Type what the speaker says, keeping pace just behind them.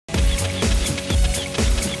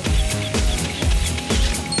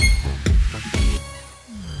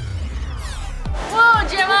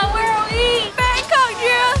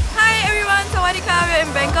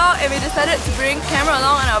decided to bring camera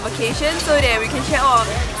along on our vacation so that we can share our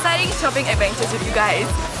exciting shopping adventures with you guys.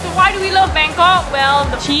 So why do we love Bangkok? Well,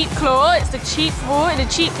 the cheap clothes, the cheap food, the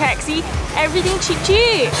cheap taxi, everything cheap.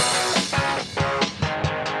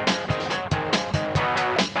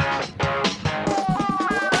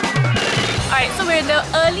 Alright, so we're in the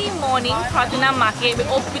early morning Pratunam Market,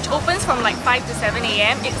 which opens from like 5 to 7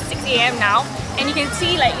 AM. It's 6 AM now. And you can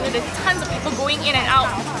see like, there's tons of people going in and out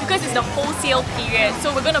because it's the wholesale period.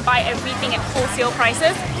 So we're gonna buy everything at wholesale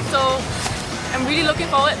prices. So I'm really looking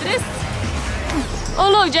forward to this. Oh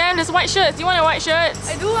look, Jem, there's white shirts. Do you want a white shirt?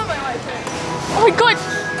 I do want my white shirt. Oh my god!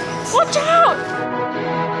 Watch out!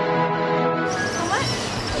 How much?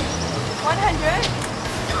 100?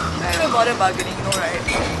 I don't bother bargaining, you know, right?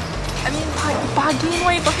 I mean, Bargain?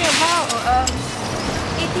 What are you talking about?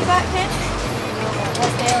 80 baht can?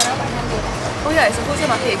 Oh yeah, it's a wholesale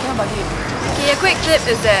market, you cannot bargain. Okay, a quick tip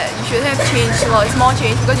is that you should have change, well, small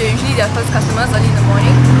change, because you're usually their first customers early in the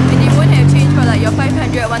morning, and you won't have change for like your $500,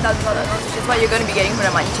 $1,000 notes, which is what you're going to be getting from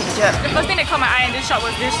the money changer. The first thing that caught my eye in this shop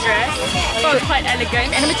was this dress. I thought it was quite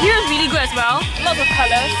elegant, and the material is really good as well. Lots of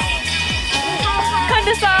colours. Can't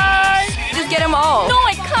decide! Just get them all. No,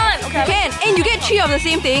 I can't! Okay, you can, and you get 3 of the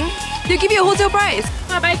same thing. They'll give you a wholesale price.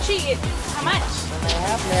 So I buy 3, how much?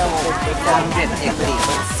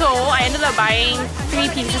 So I ended up buying 3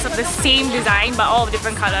 pieces of the same design but all of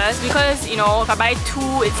different colours because, if I buy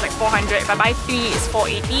 2 it's like 400, if I buy 3 it's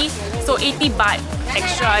 480. So 80 baht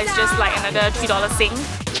extra is just like another $3 sing.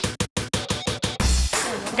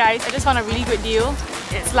 Guys, I just found a really good deal.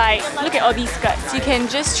 It's like, look at all these skirts. You can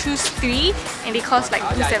just choose 3 and they cost like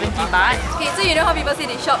 270 baht. Okay, so you know how people say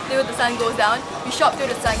they shop till the sun goes down? We shop till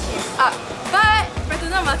the sun came up. But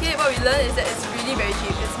Pratunam Market, what we learned is that it's really very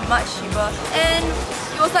cheap. It's much cheaper. And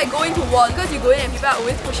it was like going to war because you go in and people are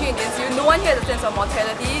always pushing against you. No one here has a sense of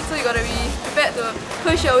mortality, so you gotta be prepared to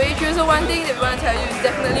push your way through. So one thing that we want to tell you is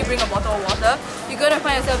definitely bring a bottle of water. You're gonna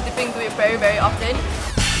find yourself dipping into it very, very often.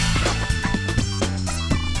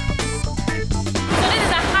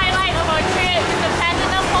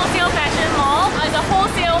 It's a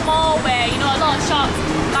wholesale mall where, a lot of shops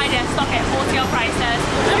buy their stock at wholesale prices.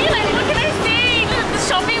 I mean, like, what can I say? Let the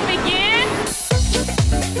shopping begin!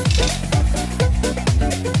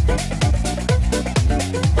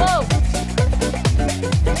 Whoa!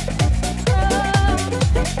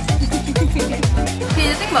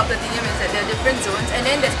 Okay, the thing about Platinum is that there are different zones, and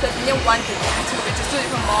then there's Platinum 1, Platinum 2, which is 2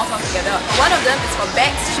 different malls altogether. One of them is for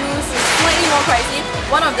bags, shoes, slightly more pricey.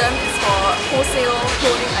 One of them is for wholesale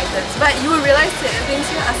clothing items. But you will realise that the things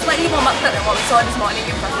here are slightly more marked up than what we saw this morning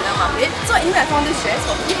in Pratunam Market. So anyway, I found this dress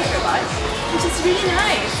for 200 baht, which is really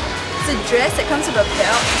nice. It's a dress that comes with a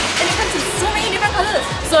belt, and it comes in so many different colours.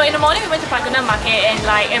 So in the morning we went to Pratunam Market and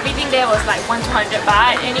like everything there was like 100 to 200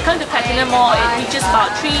 baht, and you come to Platinum Mall, it reaches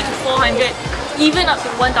about 300 to 400, even up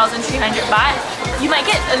to 1,300 baht. You might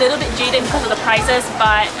get a little bit jaded because of the prices,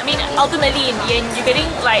 but I mean ultimately in the end you're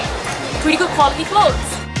getting like pretty good quality clothes.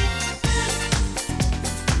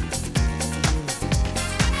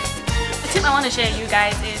 The tip I want to share with you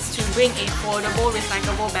guys is to bring a foldable,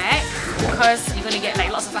 recyclable bag because you're going to get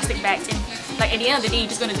like lots of plastic bags and like at the end of the day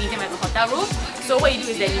you're just going to leave them at the hotel room. So what you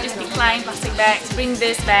do is that you just decline plastic bags, bring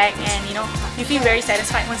this bag, and you feel very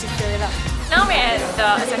satisfied once you fill it up. Now we're at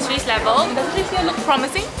the accessories level. The accessories here look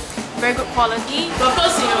promising, very good quality. But of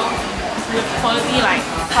course, with quality like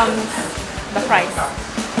comes the price.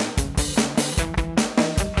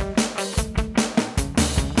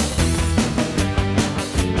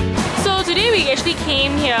 Today we actually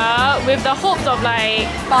came here with the hopes of like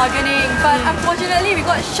bargaining, but unfortunately we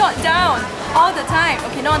got shot down all the time.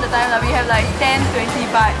 Okay, not all the time, we have like 10-20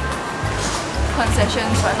 baht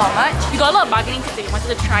concessions, but not much. We got a lot of bargaining tips that we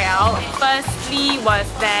wanted to try out. Firstly was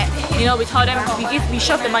that, we told them, we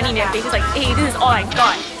shoved the money in their faces like, hey, this is all I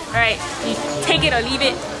got, right? You take it or leave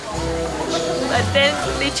it. But then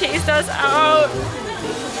they chased us out.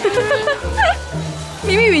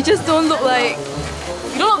 Maybe we just don't look like...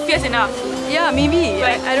 You don't look fierce enough. Yeah, maybe.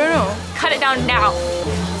 Like, I don't know. Cut it down now.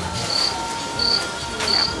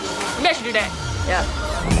 Yeah. Maybe I should do that. Yeah.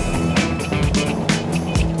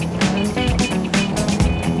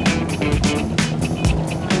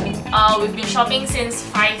 We've been shopping since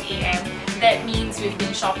 5 AM. That means we've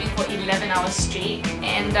been shopping for 11 hours straight.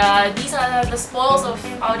 And these are the spoils of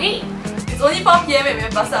our day. It's only 4 PM and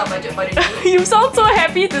we've busted our budget for the day. You sound so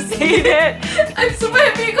happy to say that. I'm super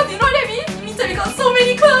happy because you know what that means? It means that we got so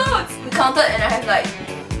many clothes! We counted and I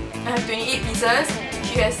have 28 pieces.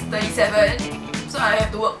 She has 37. So I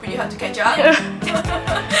have to work pretty hard to catch up.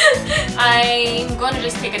 I'm gonna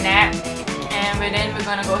just take a nap and then we're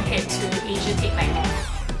gonna go head to Asiatique night.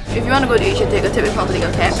 If you want to go to Asiatique, a tip is not to take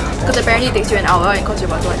a cab because apparently it takes you an hour and costs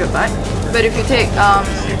you about 200 baht. But if you take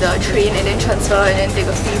the train and then transfer and then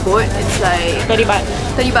take a free boat, it's like 30 baht.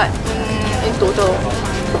 30 baht in total.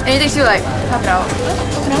 And it takes you like half an hour.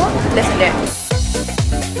 Less than that.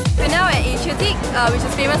 We're now at Asiatique, which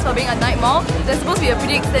is famous for being a night mall. There's supposed to be a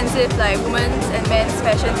pretty extensive like women's and men's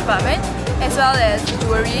fashion department, as well as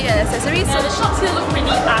jewelry and accessories. Yeah, the shops here look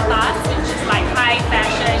pretty atas, which is like high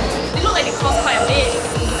fashion. They look like they cost quite a bit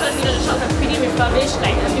because you know the shops are pretty refurbished,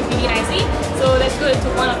 like they do pretty nicely. So let's go into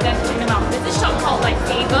one of them to check them out. There's this shop called like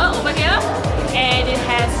Favor over here, and it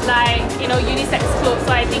has like you know unisex clothes.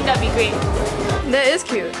 So I think that'd be great. That is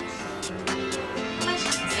cute.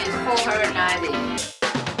 It's 490.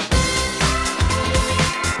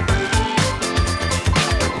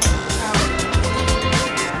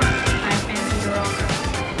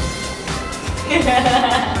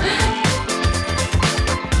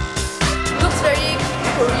 Looks very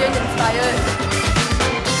Korean inspired.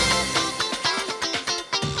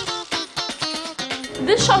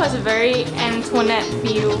 This shop has a very Antoinette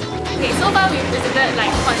feel. Okay, so far we've visited like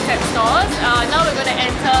concept stores. Now we're gonna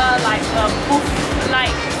enter like a booth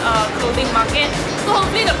like clothing market. So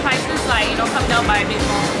hopefully the prices like you know come down by a bit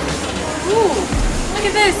more. Ooh, look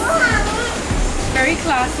at this! Very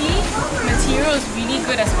classy. Material is really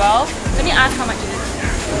good as well. Let me ask how much it is.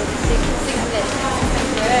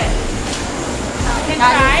 600. Can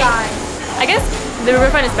try. I guess the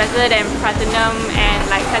riverfront is better than Pratunam and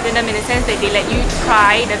like Platinum in the sense that they let you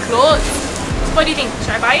try the clothes. So what do you think?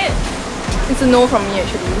 Should I buy it? It's a no from me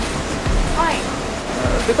actually. Why?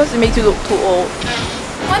 Because it makes you look too old.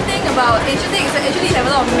 One thing about Asiatique is that actually they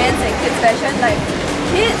have a lot of men's and kids fashion, like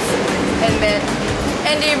kids and men.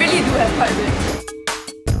 And they really do have quite a bit.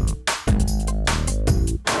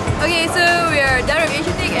 Okay, so we are done with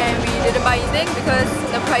Asiatique and we didn't buy anything because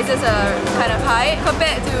the prices are kind of high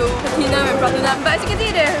compared to Platinum and Pratunam. But as you can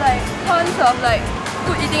see, there are like tons of like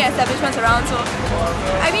good eating establishments around, so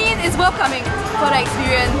I mean it's worth coming for the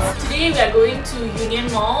experience. Today we are going to Union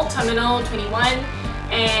Mall, Terminal 21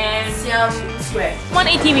 and Siam Square.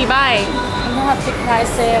 180 we buy. Not big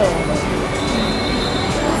price sale.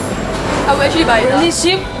 I will actually buy it now. Really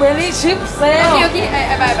cheap sale. Okay,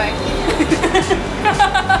 I buy.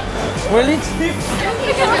 Really cheap.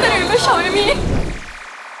 You cannot remember shop with me.